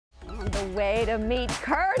the way to meet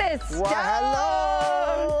Curtis. Well,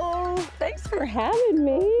 hello. Thanks for having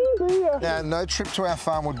me. Now, no trip to our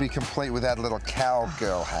farm would be complete without a little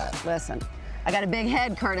cowgirl hat. Listen, I got a big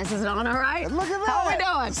head, Curtis. Is it on all right? Look at that. How are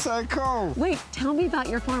we doing? So cool. Wait, tell me about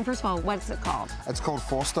your farm. First of all, what's it called? It's called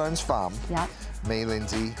Four Stones Farm. Yeah. Me,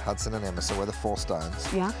 Lindsay, Hudson, and Emma, so we're the Four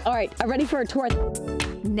Stones. Yeah. All right, I'm ready for a tour.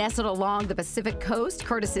 Nestled along the Pacific coast,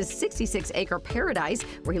 Curtis's 66-acre paradise,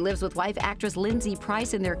 where he lives with wife actress Lindsay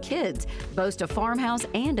Price and their kids, boast a farmhouse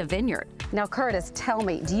and a vineyard. Now, Curtis, tell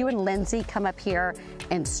me, do you and Lindsay come up here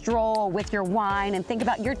and stroll with your wine and think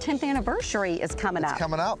about your 10th anniversary is coming up? It's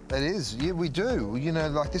coming up. It is. Yeah, we do. You know,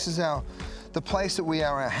 like this is the place that we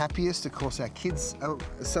are our happiest. Of course, our kids are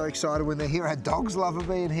so excited when they're here. Our dogs love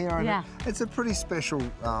being here. And yeah. It's a pretty special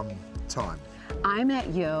time. I met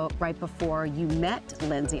you right before you met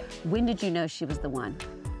Lindsay. When did you know she was the one?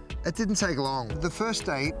 It didn't take long. The first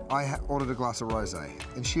date, I ordered a glass of rosé,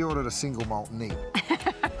 and she ordered a single malt neat.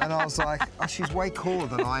 And I was like, oh, she's way cooler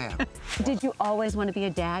than I am. Did you always want to be a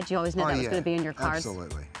dad? You always knew that was going to be in your cards?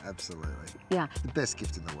 Absolutely, absolutely. Yeah. The best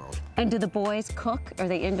gift in the world. And do the boys cook? Are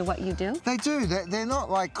they into what you do? They do. They're not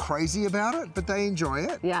like crazy about it, but they enjoy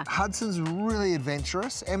it. Yeah. Hudson's really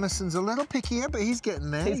adventurous. Emerson's a little pickier, but he's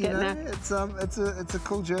getting there. He's getting there. It's a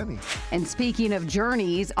cool journey. And speaking of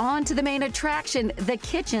journeys, on to the main attraction, the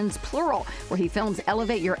kitchen's plural, where he films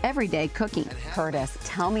Elevate Your Everyday Cooking. Curtis,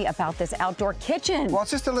 tell me about this outdoor kitchen. Well,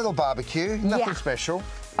 it's just a little barbecue, nothing special.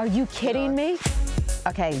 Are you kidding me?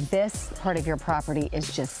 Okay, this part of your property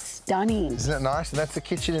is just stunning. Isn't it nice? And that's the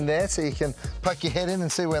kitchen in there, so you can poke your head in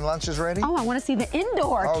and see when lunch is ready. Oh, I want to see the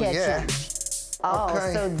indoor kitchen. Yeah. Oh,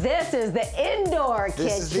 okay. So this is the indoor kitchen.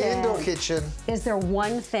 This is the indoor kitchen. Is there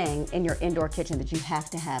one thing in your indoor kitchen that you have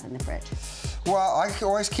to have in the fridge? Well, I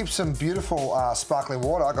always keep some beautiful sparkling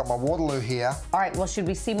water. I got my Waterloo here. All right, well, should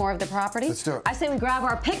we see more of the property? Let's do it. I say we grab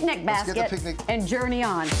our picnic basket Let's get the picnic. And journey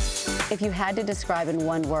on. If you had to describe in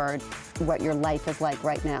one word what your life is like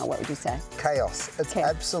right now, what would you say? Chaos. It's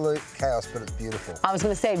absolute chaos, but it's beautiful. I was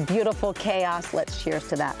going to say beautiful chaos. Let's cheers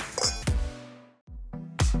to that.